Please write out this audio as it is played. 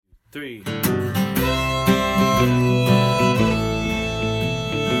three.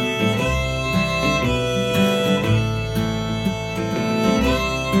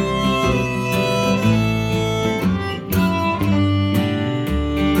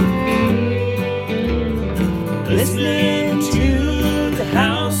 Listening to the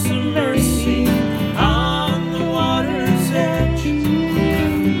House of Mercy on the water's edge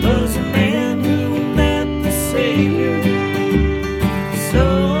was a man who met the Savior, so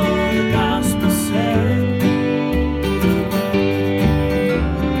the gospel said.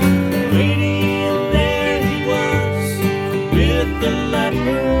 Waiting there he was with the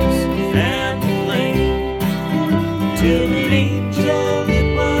lepers and the lame, till an angel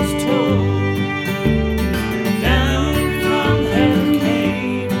it was told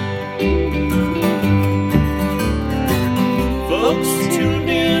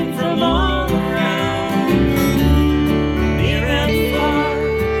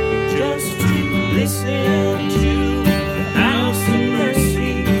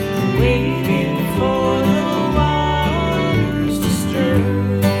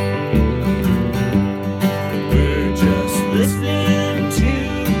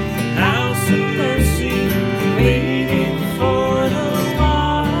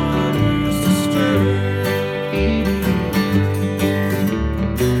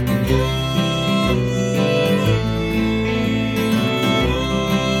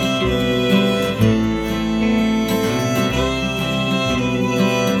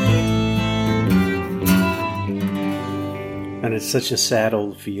such a sad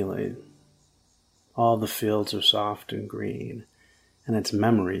old feeling. All the fields are soft and green, and it's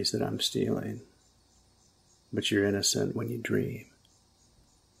memories that I'm stealing. But you're innocent when you dream.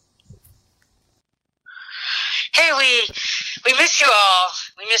 Hey, we miss you all.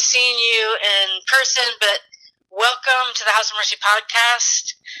 We miss seeing you in person, but welcome to the House of Mercy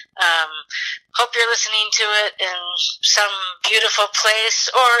podcast. Hope you're listening to it in some beautiful place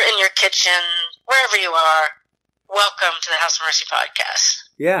or in your kitchen, wherever you are. Welcome to the House of Mercy podcast.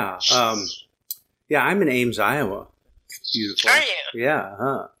 Yeah. Yeah, I'm in Ames, Iowa. It's beautiful. Are you? Yeah,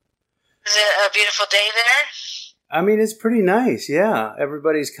 huh. Is it a beautiful day there? I mean, it's pretty nice, yeah.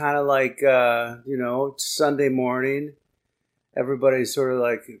 Everybody's kind of like, it's Sunday morning. Everybody's sort of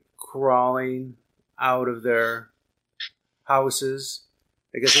like crawling out of their houses.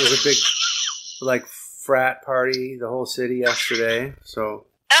 I guess it was a big, like, frat party, the whole city yesterday, so.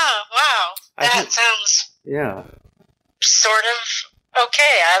 Oh, wow. That sounds... Yeah. Sort of okay.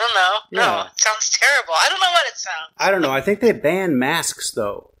 I don't know. Yeah. No, it sounds terrible. I don't know what it sounds. I don't know. I think they banned masks,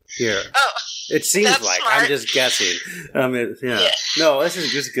 though, here. Oh. It seems like. Smart. I'm just guessing. Yeah. No, this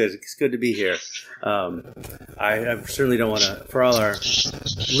is just good. It's good to be here. I certainly don't want to, for all our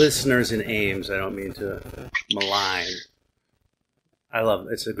listeners in Ames, I don't mean to malign. I love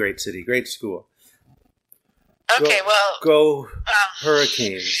it. It's a great city, great school. Okay, Go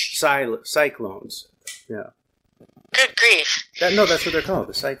hurricanes, cyclones. Yeah. Good grief. That's what they're called,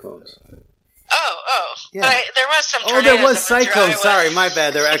 the cyclones. Oh. Yeah. But there was some tornadoes. Oh, there was cyclones. Sorry, my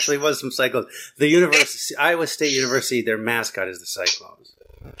bad. There actually was some cyclones. The Iowa State University, their mascot is the Cyclones.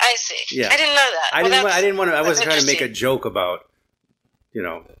 I see. Yeah. I didn't know that. I wasn't trying to make a joke about,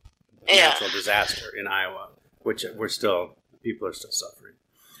 natural disaster in Iowa, which people are still suffering.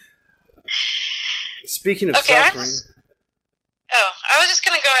 Speaking of suffering. I was just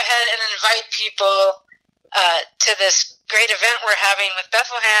going to go ahead and invite people to this great event we're having with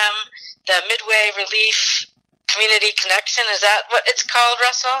Bethlehem, the Midway Relief Community Connection. Is that what it's called,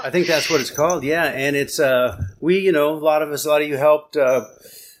 Russell? I think that's what it's called, yeah. And it's, a lot of you helped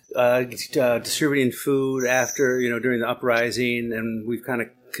distributing food after, during the uprising, and we've kind of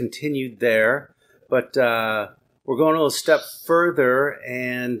continued there. But we're going a little step further,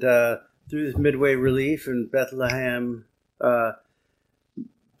 and through this Midway Relief in Bethlehem,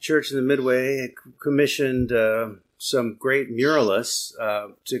 Church in the Midway commissioned some great muralists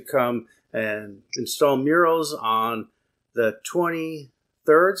to come and install murals on the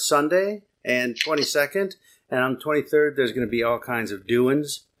 23rd, Sunday, and 22nd. And on the 23rd, there's going to be all kinds of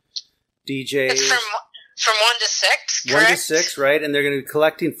doings, DJs. It's from 1 to 6, correct? 1 to 6, right? And they're going to be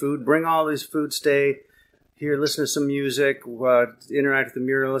collecting food. Bring all this food, stay here, listen to some music, interact with the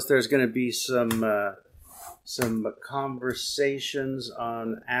muralists. There's going to be some conversations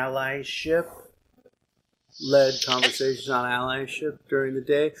on allyship, during the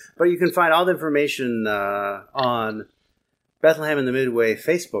day. But you can find all the information on Bethlehem in the Midway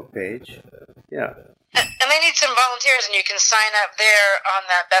Facebook page. Yeah. And they need some volunteers, and you can sign up there on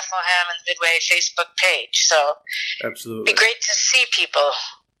that Bethlehem and Midway Facebook page. So absolutely, it'd be great to see people.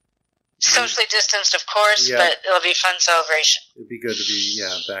 Socially distanced, of course, but it'll be a fun celebration. It'd be good to be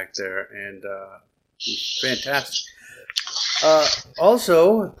back there, and be fantastic.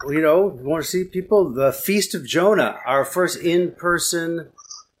 Also, we want to see people. The Feast of Jonah, our first in-person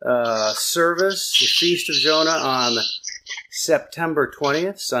service, the Feast of Jonah on September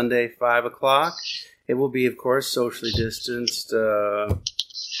 20th, Sunday, 5 o'clock. It will be, of course, socially distanced,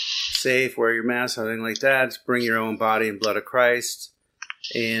 safe, wear your mask, something like that. Just bring your own body and blood of Christ.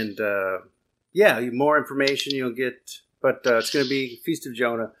 And, more information you'll get. But it's going to be Feast of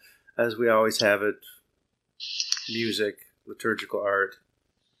Jonah, as we always have it. Music, liturgical art.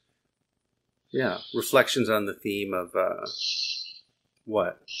 Yeah, reflections on the theme of, the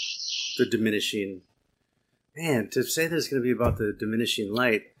diminishing... Man, to say that it's going to be about the diminishing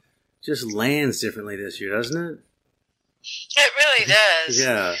light just lands differently this year, doesn't it? It really does.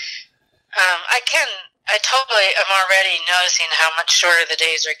 Yeah. I totally am already noticing how much shorter the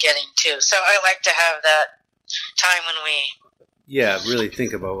days are getting, too. So I like to have that time when we... really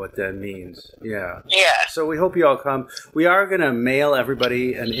think about what that means. Yeah. Yeah. So we hope you all come. We are going to mail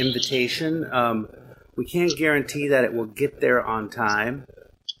everybody an invitation. We can't guarantee that it will get there on time,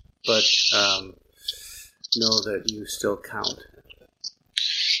 but know that you still count.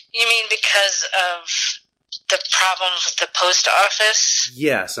 You mean because of the problems with the post office?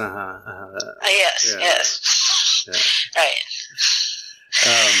 Yes, Yes. Yeah. Right.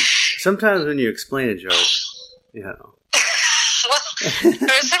 Sometimes when you explain a joke, Well, for some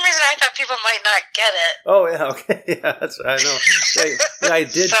reason I thought people might not get it. Oh, yeah, okay. Yeah, that's I know. I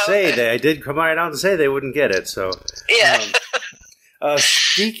did say that. I did come right out and say they wouldn't get it, so... Yeah.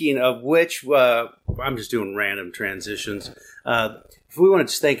 Speaking of which, I'm just doing random transitions. We want to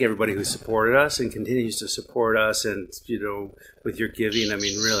just thank everybody who supported us and continues to support us, and with your giving. I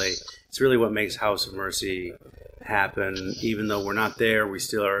mean, really, it's really what makes House of Mercy happen. Even though we're not there, we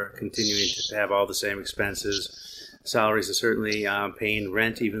still are continuing to have all the same expenses. Salaries are certainly paying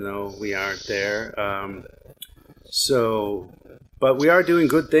rent, even though we aren't there. But we are doing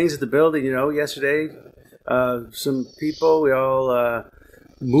good things at the building. Yesterday. Some people, we all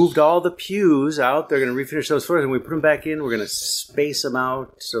moved all the pews out. They're going to refinish those first, and we put them back in. We're going to space them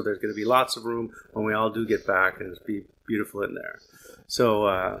out, so there's going to be lots of room when we all do get back, and it'll be beautiful in there. So,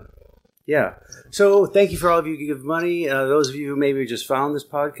 So, thank you for all of you who give money. Those of you who maybe just found this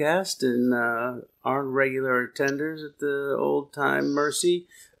podcast and aren't regular attenders at the Old Time Mercy,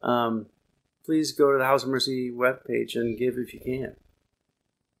 please go to the House of Mercy webpage and give if you can.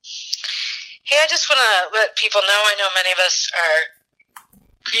 Hey, I just want to let people know, I know many of us are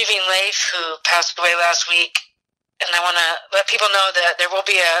grieving Leif, who passed away last week, and I want to let people know that there will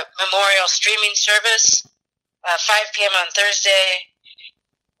be a memorial streaming service, 5 p.m. on Thursday.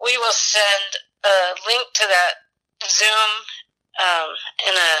 We will send a link to that Zoom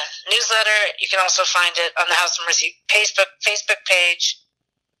in a newsletter. You can also find it on the House of Mercy Facebook page,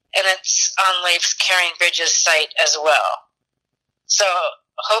 and it's on Leif's Caring Bridges site as well. So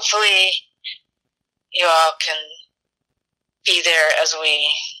hopefully you all can be there as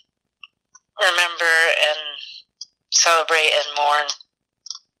we remember and celebrate and mourn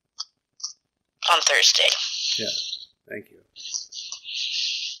on Thursday. Yeah, thank you.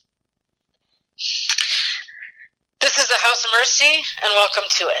 This is the House of Mercy, and welcome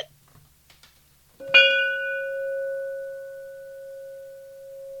to it.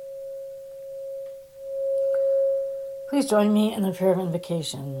 Please join me in the prayer of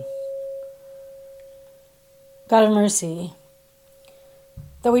invocation. God of mercy,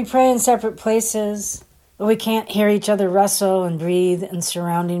 though we pray in separate places, though we can't hear each other wrestle and breathe in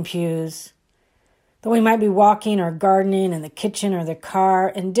surrounding pews, though we might be walking or gardening in the kitchen or the car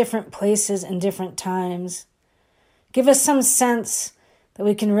in different places and different times, give us some sense that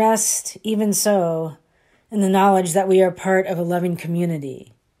we can rest even so in the knowledge that we are part of a loving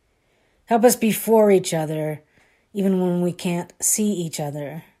community. Help us be for each other even when we can't see each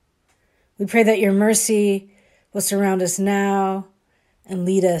other. We pray that your mercy will surround us now and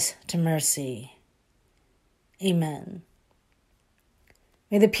lead us to mercy. Amen.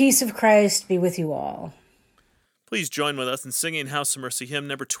 May the peace of Christ be with you all. Please join with us in singing House of Mercy hymn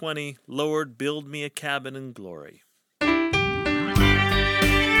number 20, Lord, Build Me a Cabin in Glory.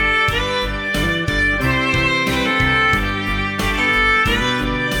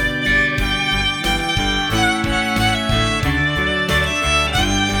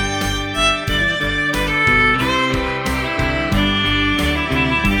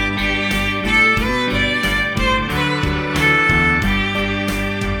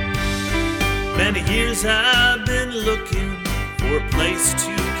 Many years I've been looking for a place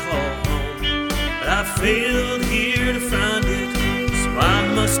to call home, but I failed here to find it, so I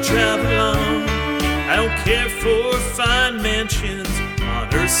must travel on. I don't care for fine mansions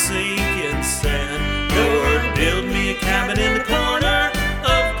on earth's sinking sand. Lord, build me a cabin in the corner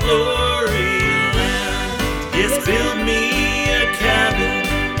of glory land. Yes, build me a cabin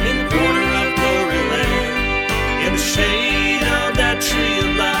in the corner of glory land. In the shade of that tree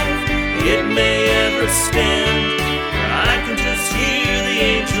of life, it may ever stand. I can just hear the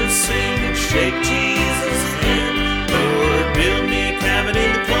angels sing and shake Jesus' hand. Lord, build me a cabin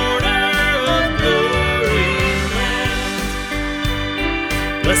in the corner of glory land.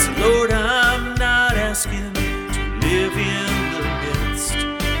 Blessed Lord, I'm not asking to live in the midst,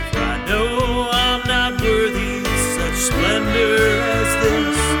 for I know I'm not worthy of such splendor as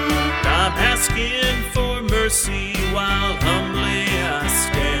this. I'm asking for mercy while humbly I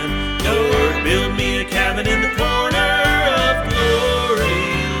stand. Lord, build me a cabin in the corner of glory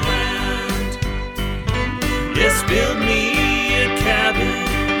land. Yes, build me a cabin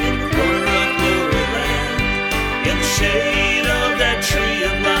in the corner of glory land. In the shade of that tree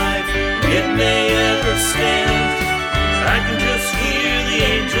of life, it may ever stand. I can just hear the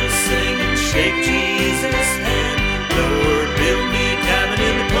angels sing and shake Jesus' hand. Lord, build me a cabin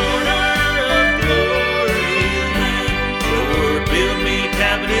in the corner of glory land. Lord, build me a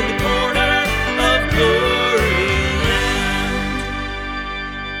cabin in the corner of glory land.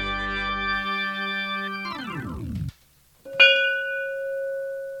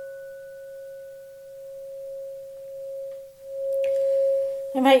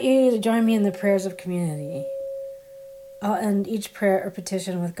 I invite you to join me in the prayers of community. I'll end each prayer or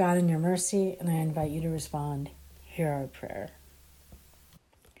petition with God in your mercy, and I invite you to respond. Hear our prayer.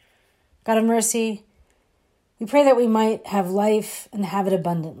 God of mercy, we pray that we might have life and have it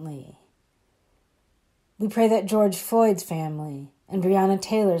abundantly. We pray that George Floyd's family and Breonna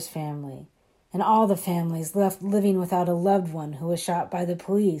Taylor's family and all the families left living without a loved one who was shot by the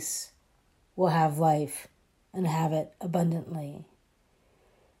police will have life and have it abundantly.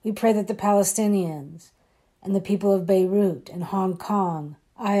 We pray that the Palestinians and the people of Beirut and Hong Kong,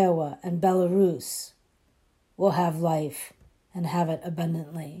 Iowa, and Belarus will have life and have it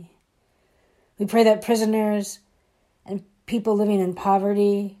abundantly. We pray that prisoners and people living in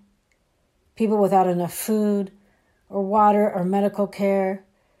poverty, people without enough food or water or medical care,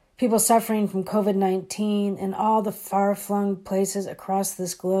 people suffering from COVID-19 and all the far-flung places across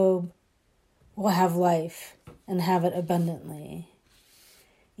this globe will have life and have it abundantly.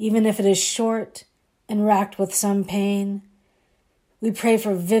 Even if it is short and racked with some pain, we pray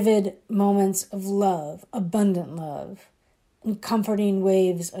for vivid moments of love, abundant love, and comforting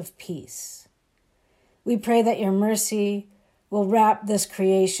waves of peace. We pray that your mercy will wrap this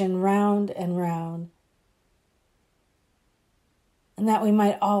creation round and round, and that we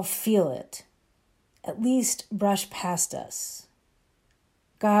might all feel it, at least brush past us.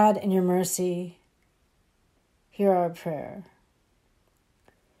 God, in your mercy, hear our prayer.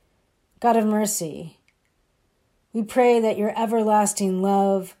 God of mercy, we pray that your everlasting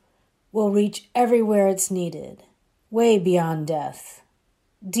love will reach everywhere it's needed, way beyond death,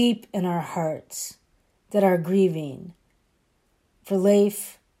 deep in our hearts that are grieving, for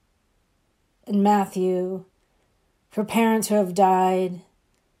Leif and Matthew, for parents who have died,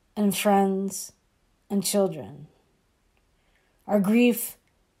 and friends and children. Our grief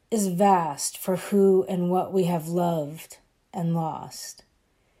is vast for who and what we have loved and lost.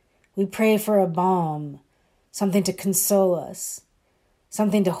 We pray for a balm, something to console us,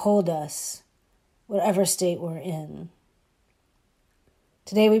 something to hold us, whatever state we're in.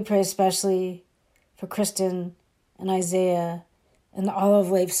 Today we pray especially for Kristen and Isaiah and all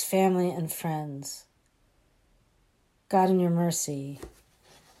of Leif's family and friends. God, in your mercy,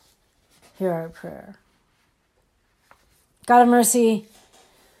 hear our prayer. God of mercy,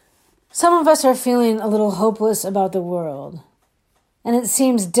 some of us are feeling a little hopeless about the world, and it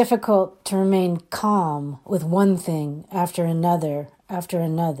seems difficult to remain calm with one thing after another.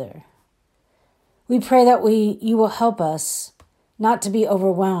 We pray that you will help us not to be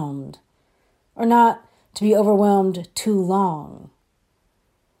overwhelmed, or not to be overwhelmed too long.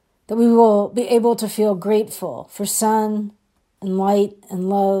 That we will be able to feel grateful for sun and light and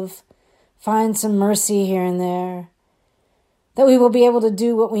love, find some mercy here and there. That we will be able to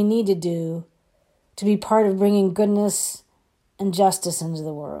do what we need to do to be part of bringing goodness and justice into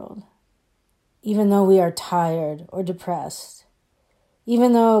the world. Even though we are tired or depressed.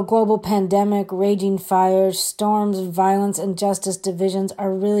 Even though a global pandemic, raging fires, storms of violence and justice divisions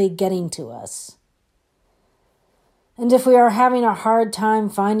are really getting to us. And if we are having a hard time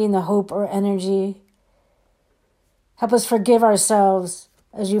finding the hope or energy, help us forgive ourselves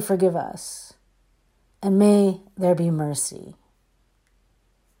as you forgive us. And may there be mercy.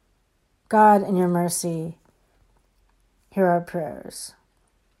 God, in your mercy, hear our prayers.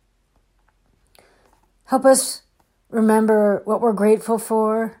 Help us remember what we're grateful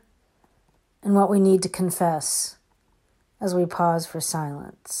for and what we need to confess as we pause for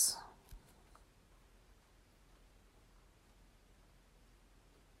silence.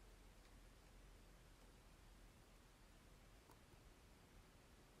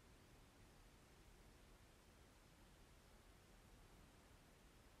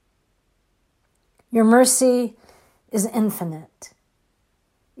 Your mercy is infinite.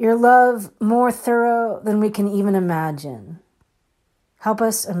 Your love more thorough than we can even imagine. Help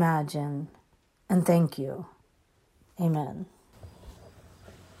us imagine, and thank you. Amen.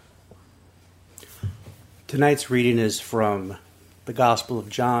 Tonight's reading is from the Gospel of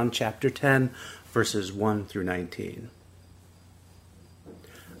John, chapter 10, verses 1 through 19.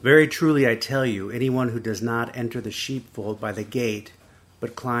 Very truly I tell you, anyone who does not enter the sheepfold by the gate,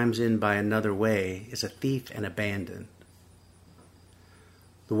 but climbs in by another way, is a thief and a bandit.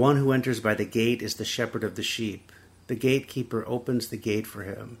 The one who enters by the gate is the shepherd of the sheep. The gatekeeper opens the gate for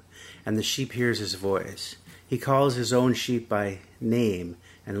him, and the sheep hears his voice. He calls his own sheep by name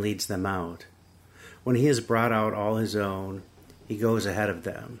and leads them out. When he has brought out all his own, he goes ahead of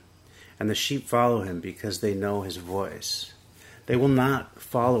them, and the sheep follow him because they know his voice. They will not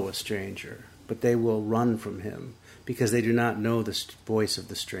follow a stranger, but they will run from him, because they do not know the voice of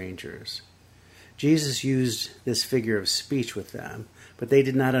the strangers. Jesus used this figure of speech with them, but they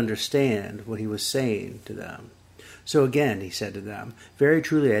did not understand what he was saying to them. So again he said to them, very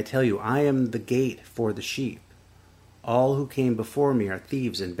truly I tell you, I am the gate for the sheep. All who came before me are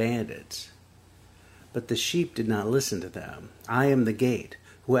thieves and bandits. But the sheep did not listen to them. I am the gate.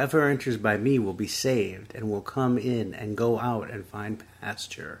 Whoever enters by me will be saved, and will come in and go out and find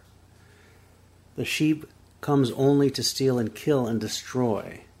pasture. The sheep comes only to steal and kill and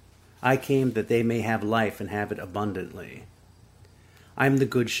destroy. I came that they may have life and have it abundantly. I am the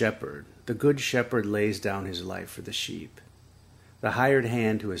good shepherd. The good shepherd lays down his life for the sheep. The hired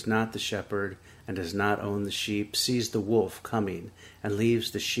hand, who is not the shepherd and does not own the sheep, sees the wolf coming and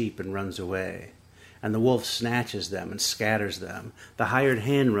leaves the sheep and runs away. And the wolf snatches them and scatters them. The hired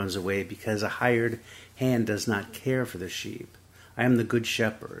hand runs away because a hired hand does not care for the sheep. I am the good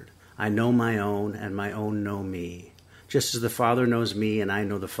shepherd. I know my own, and my own know me. Just as the Father knows me, and I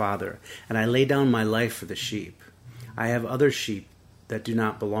know the Father, and I lay down my life for the sheep. I have other sheep that do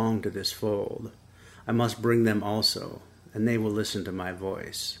not belong to this fold. I must bring them also, and they will listen to my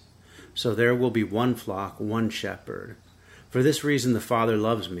voice. So there will be one flock, one shepherd. For this reason the Father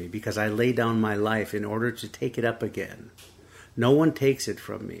loves me, because I lay down my life in order to take it up again. No one takes it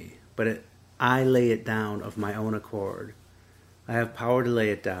from me, but I lay it down of my own accord. I have power to lay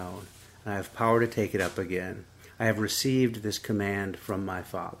it down, and I have power to take it up again. I have received this command from my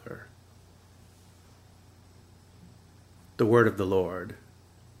Father. The word of the Lord.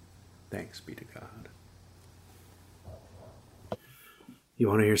 Thanks be to God. You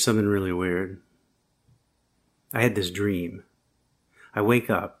want to hear something really weird? I had this dream. I wake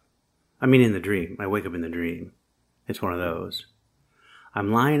up. I wake up in the dream. It's one of those.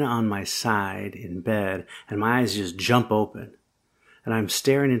 I'm lying on my side in bed, and my eyes just jump open. And I'm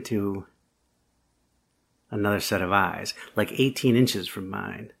staring into another set of eyes, like 18 inches from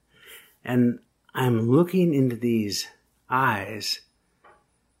mine. And I'm looking into these eyes,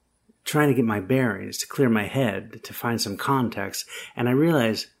 trying to get my bearings, to clear my head, to find some context. And I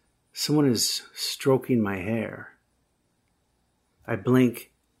realize someone is stroking my hair. I blink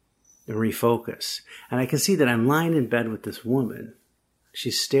and refocus. And I can see that I'm lying in bed with this woman.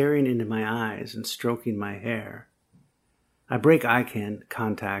 She's staring into my eyes and stroking my hair. I break eye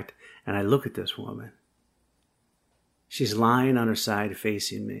contact, and I look at this woman. She's lying on her side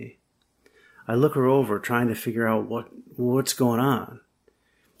facing me. I look her over, trying to figure out what's going on.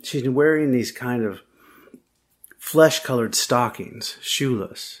 She's wearing these kind of flesh-colored stockings,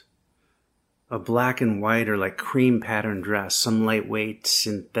 shoeless. A black and white or like cream pattern dress, some lightweight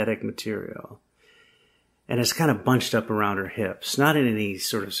synthetic material. And it's kind of bunched up around her hips, not in any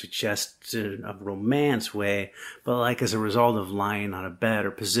sort of suggestion of romance way, but like as a result of lying on a bed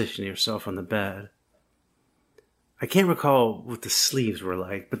or positioning yourself on the bed. I can't recall what the sleeves were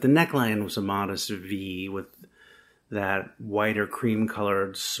like, but the neckline was a modest V with that white or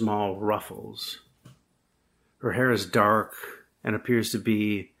cream-colored small ruffles. Her hair is dark and appears to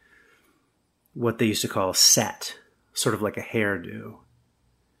be what they used to call set, sort of like a hairdo.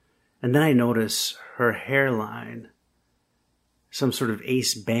 And then I notice her hairline, some sort of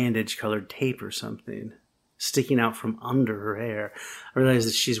ace bandage colored tape or something, sticking out from under her hair. I realize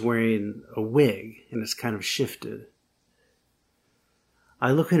that she's wearing a wig and it's kind of shifted.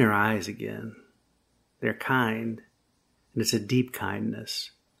 I look in her eyes again. They're kind, and it's a deep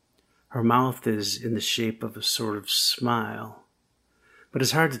kindness. Her mouth is in the shape of a sort of smile, but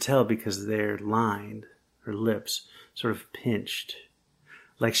it's hard to tell because they're lined, her lips sort of pinched,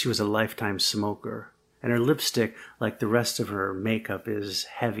 like she was a lifetime smoker, and her lipstick, like the rest of her makeup, is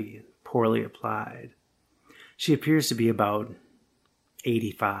heavy and poorly applied. She appears to be about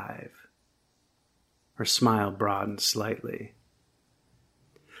 85. Her smile broadens slightly.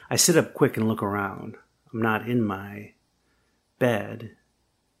 I sit up quick and look around. I'm not in my bed,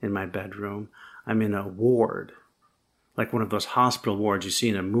 in my bedroom. I'm in a ward, like one of those hospital wards you see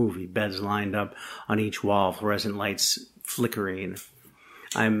in a movie, beds lined up on each wall, fluorescent lights flickering.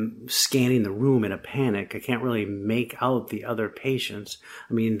 I'm scanning the room in a panic. I can't really make out the other patients.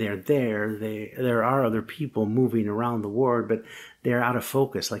 I mean, they're there. There are other people moving around the ward, but they're out of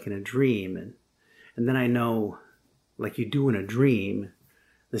focus, like in a dream. And then I know, like you do in a dream,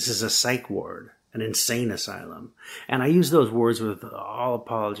 this is a psych ward, an insane asylum. And I use those words with all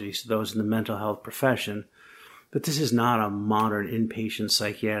apologies to those in the mental health profession, but this is not a modern inpatient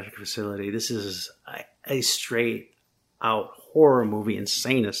psychiatric facility. This is a straight out horror movie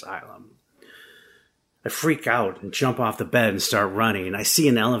insane asylum. I freak out and jump off the bed and start running. I see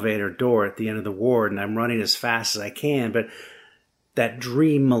an elevator door at the end of the ward, and I'm running as fast as I can, but that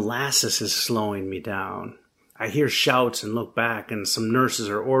dream molasses is slowing me down. I hear shouts and look back, and some nurses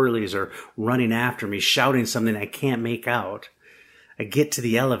or orderlies are running after me, shouting something I can't make out. I get to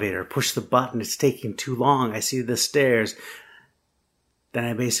the elevator, push the button. It's taking too long. I see the stairs. Then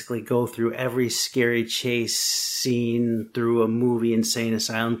I basically go through every scary chase scene through a movie insane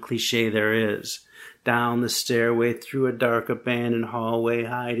asylum cliche there is. Down the stairway, through a dark abandoned hallway,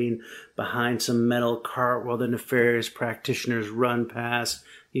 hiding behind some metal cart while the nefarious practitioners run past.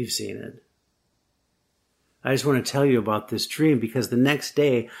 You've seen it. I just want to tell you about this dream because the next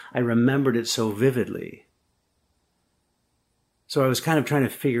day I remembered it so vividly. So I was kind of trying to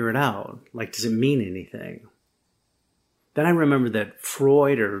figure it out. Like, does it mean anything? Then I remembered that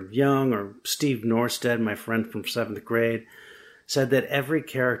Freud or Jung or Steve Norstead, my friend from 7th grade, said that every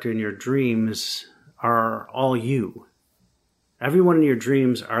character in your dreams are all you. Everyone in your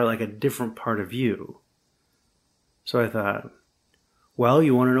dreams are like a different part of you. So I thought, well,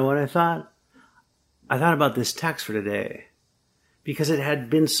 you want to know what I thought? I thought about this text for today because it had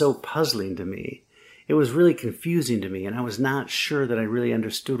been so puzzling to me. It was really confusing to me, and I was not sure that I really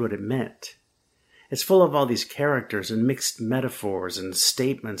understood what it meant. It's full of all these characters and mixed metaphors and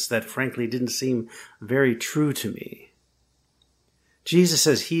statements that frankly didn't seem very true to me. Jesus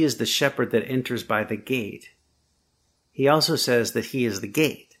says he is the shepherd that enters by the gate. He also says that he is the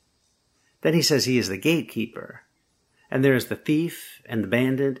gate. Then he says he is the gatekeeper. And there is the thief and the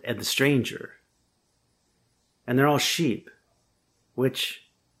bandit and the stranger. And they're all sheep, which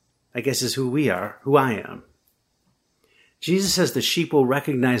I guess is who I am. Jesus says the sheep will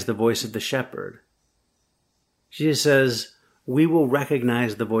recognize the voice of the shepherd. Jesus says we will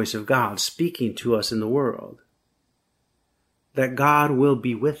recognize the voice of God speaking to us in the world. That God will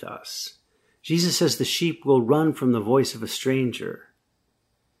be with us. Jesus says the sheep will run from the voice of a stranger.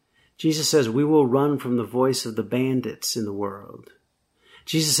 Jesus says we will run from the voice of the bandits in the world.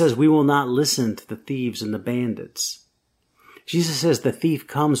 Jesus says we will not listen to the thieves and the bandits. Jesus says the thief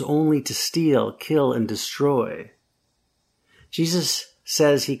comes only to steal, kill, and destroy. Jesus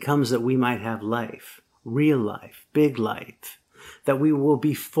says he comes that we might have life, real life, big life, that we will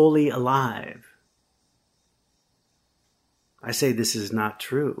be fully alive. I say this is not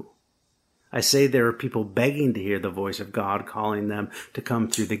true. I say there are people begging to hear the voice of God calling them to come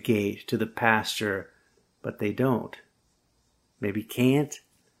through the gate to the pasture, but they don't. Maybe can't.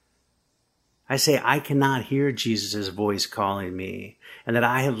 I say I cannot hear Jesus' voice calling me, and that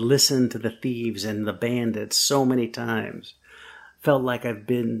I have listened to the thieves and the bandits so many times, felt like I've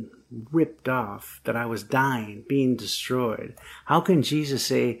been ripped off, that I was dying, being destroyed. How can Jesus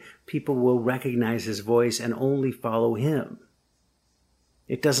say people will recognize his voice and only follow him?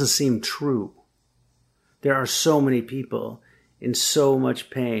 It doesn't seem true. There are so many people in so much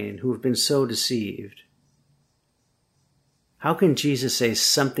pain who have been so deceived. How can Jesus say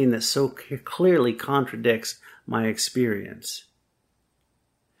something that so clearly contradicts my experience?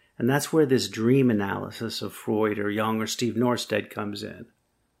 And that's where this dream analysis of Freud or Jung or Steve Norstead comes in.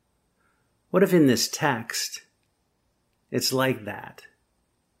 What if in this text, it's like that?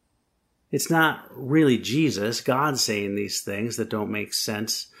 It's not really Jesus, God, saying these things that don't make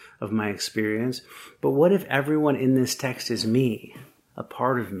sense of my experience. But what if everyone in this text is me, a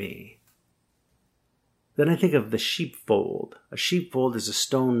part of me? Then I think of the sheepfold. A sheepfold is a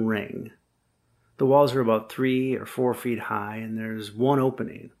stone ring. The walls are about 3 or 4 feet high, and there's one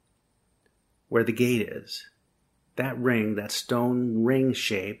opening where the gate is. That ring, that stone ring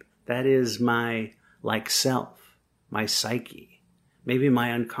shape, that is my self, my psyche, maybe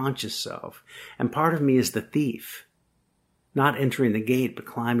my unconscious self. And part of me is the thief, not entering the gate but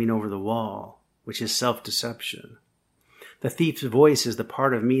climbing over the wall, which is self-deception. The thief's voice is the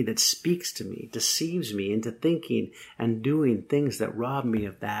part of me that speaks to me, deceives me into thinking and doing things that rob me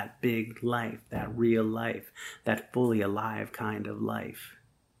of that big life, that real life, that fully alive kind of life.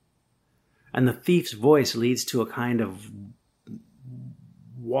 And the thief's voice leads to a kind of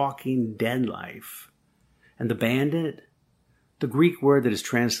walking dead life. And the bandit, the Greek word that is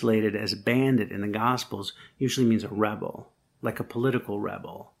translated as bandit in the Gospels usually means a rebel, like a political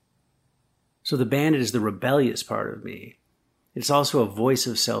rebel. So the bandit is the rebellious part of me. It's also a voice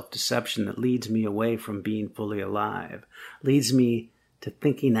of self-deception that leads me away from being fully alive, leads me to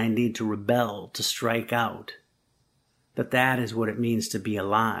thinking I need to rebel, to strike out, that is what it means to be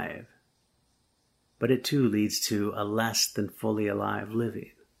alive. But it too leads to a less than fully alive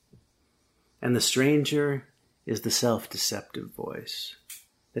living. And the stranger is the self-deceptive voice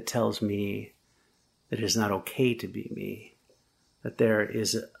that tells me that it is not okay to be me, that there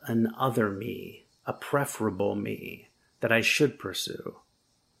is an other me, a preferable me, that I should pursue.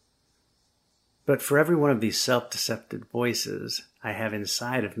 But for every one of these self-deceptive voices I have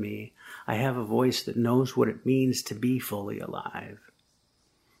inside of me, I have a voice that knows what it means to be fully alive,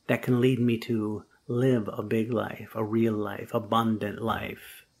 that can lead me to live a big life, a real life, abundant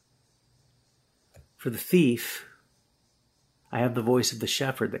life. For the thief, I have the voice of the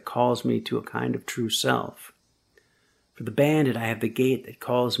shepherd that calls me to a kind of true self. For the bandit, I have the gate that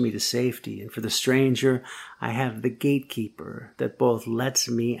calls me to safety. And for the stranger, I have the gatekeeper that both lets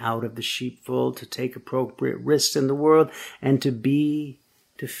me out of the sheepfold to take appropriate risks in the world and to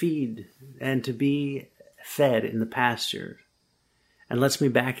feed and to be fed in the pasture, and lets me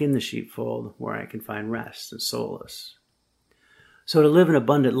back in the sheepfold where I can find rest and solace. So to live an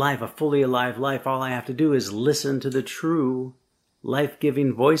abundant life, a fully alive life, all I have to do is listen to the true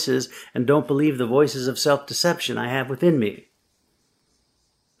life-giving voices and don't believe the voices of self-deception I have within me.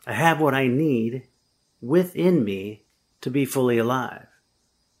 I have what I need within me to be fully alive.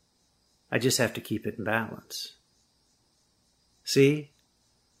 I just have to keep it in balance. See,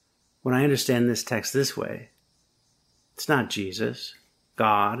 when I understand this text this way, it's not Jesus,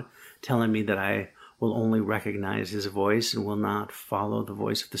 God, telling me that I will only recognize his voice and will not follow the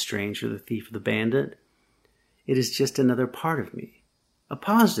voice of the stranger, the thief, or the bandit. It is just another part of me, a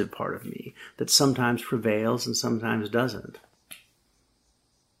positive part of me that sometimes prevails and sometimes doesn't.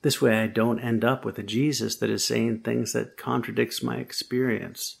 This way I don't end up with a Jesus that is saying things that contradicts my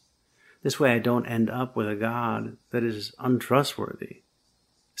experience. This way I don't end up with a God that is untrustworthy.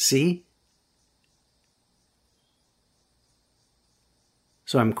 See?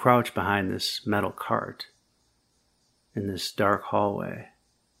 So I'm crouched behind this metal cart in this dark hallway,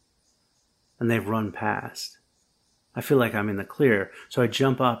 and they've run past. I feel like I'm in the clear, so I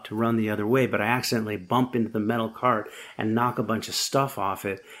jump up to run the other way, but I accidentally bump into the metal cart and knock a bunch of stuff off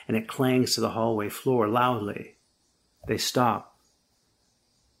it, and it clangs to the hallway floor loudly. They stop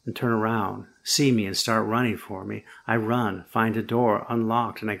and turn around, see me, and start running for me. I run, find a door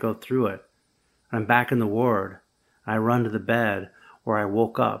unlocked, and I go through it. I'm back in the ward. I run to the bed where I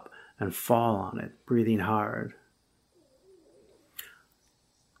woke up and fall on it, breathing hard.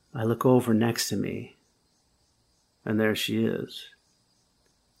 I look over next to me, and there she is,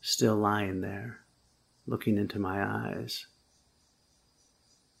 still lying there, looking into my eyes.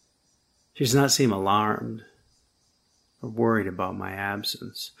 She does not seem alarmed or worried about my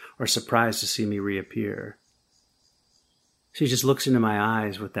absence or surprised to see me reappear. She just looks into my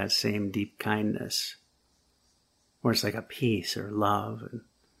eyes with that same deep kindness, where it's like a peace or love, and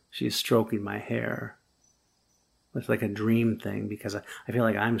she's stroking my hair. It's like a dream thing because I feel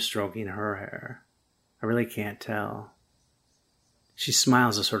like I'm stroking her hair. I really can't tell. She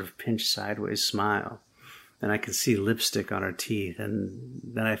smiles a sort of pinched sideways smile, and I can see lipstick on her teeth, and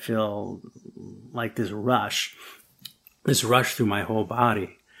then I feel like this rush through my whole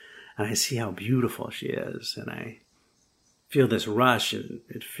body, and I see how beautiful she is, and I feel this rush, and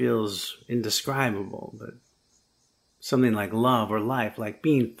it feels indescribable, but something like love or life, like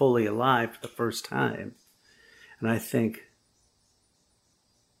being fully alive for the first time. And I think,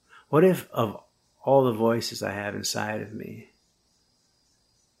 what if of all the voices I have inside of me,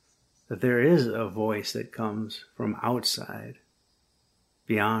 that there is a voice that comes from outside,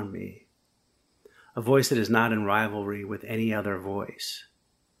 beyond me, a voice that is not in rivalry with any other voice,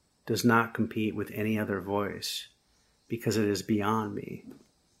 does not compete with any other voice, because it is beyond me,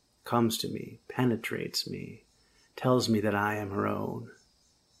 comes to me, penetrates me, tells me that I am her own,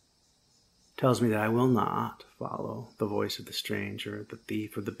 tells me that I will not follow the voice of the stranger, the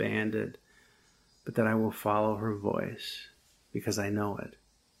thief, or the bandit, but that I will follow her voice because I know it,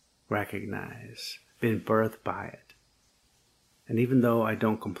 recognize, been birthed by it. And even though I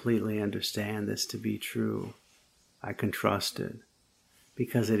don't completely understand this to be true, I can trust it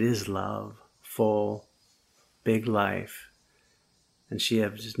because it is love, full, big life, and she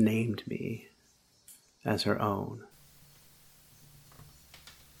has just named me as her own.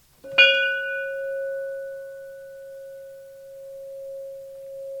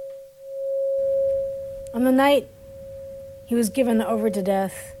 On the night he was given over to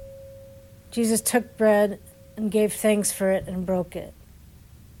death, Jesus took bread and gave thanks for it and broke it,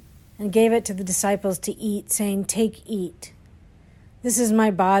 and gave it to the disciples to eat, saying, "Take, eat. This is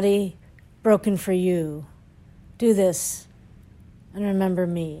my body broken for you. Do this and remember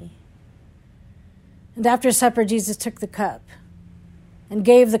me." And after supper, Jesus took the cup and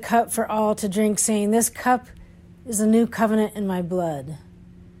gave the cup for all to drink, saying, "This cup is a new covenant in my blood,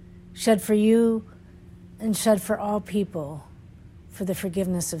 shed for you and shed for all people for the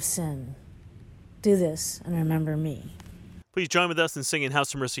forgiveness of sin. Do this and remember me." Please join with us in singing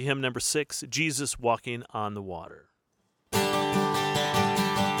House of Mercy hymn number 6, Jesus Walking on the Water.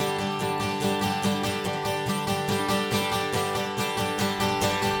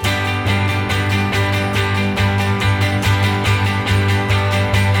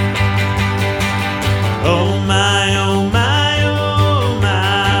 Oh my, oh my, oh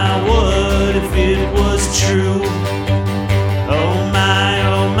my, what if it was true? Oh my,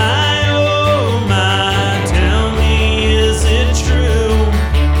 oh my, oh my, tell me, is it true?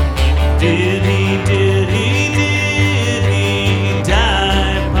 Did he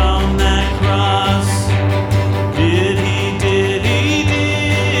die upon that cross? Did he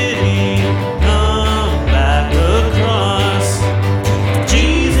come back across?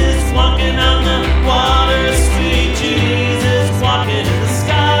 Jesus walking on the water, sweet Jesus walking in the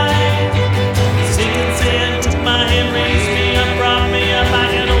sky. Sinking sand took my hand, raised me up, brought me up, I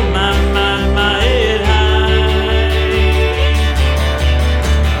can hold my head high.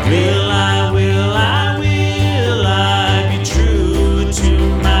 Will I be true to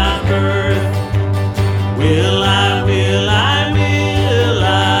my birth? Will I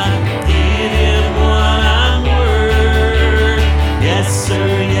give him what I'm worth? Yes sir,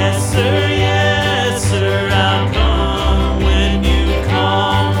 yes sir, yes sir, I'll come when you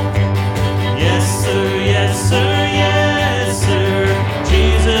call. Yes sir, yes sir, yes sir,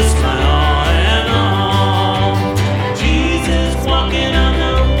 Jesus my all and all. Jesus walking on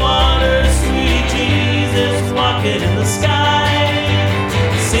the water, sweet Jesus walking in the sky.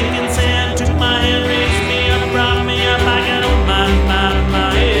 Sinking sand took my hand, raised me up, brought me up, I can hold my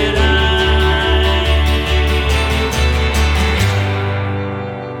head high.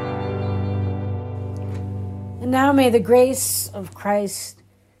 And now may the grace of Christ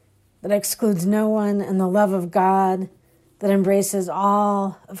that excludes no one and the love of God that embraces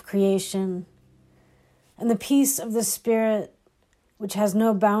all of creation and the peace of the Spirit which has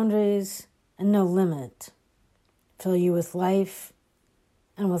no boundaries and no limit fill you with life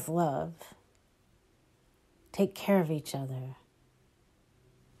and with love. Take care of each other.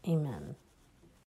 Amen.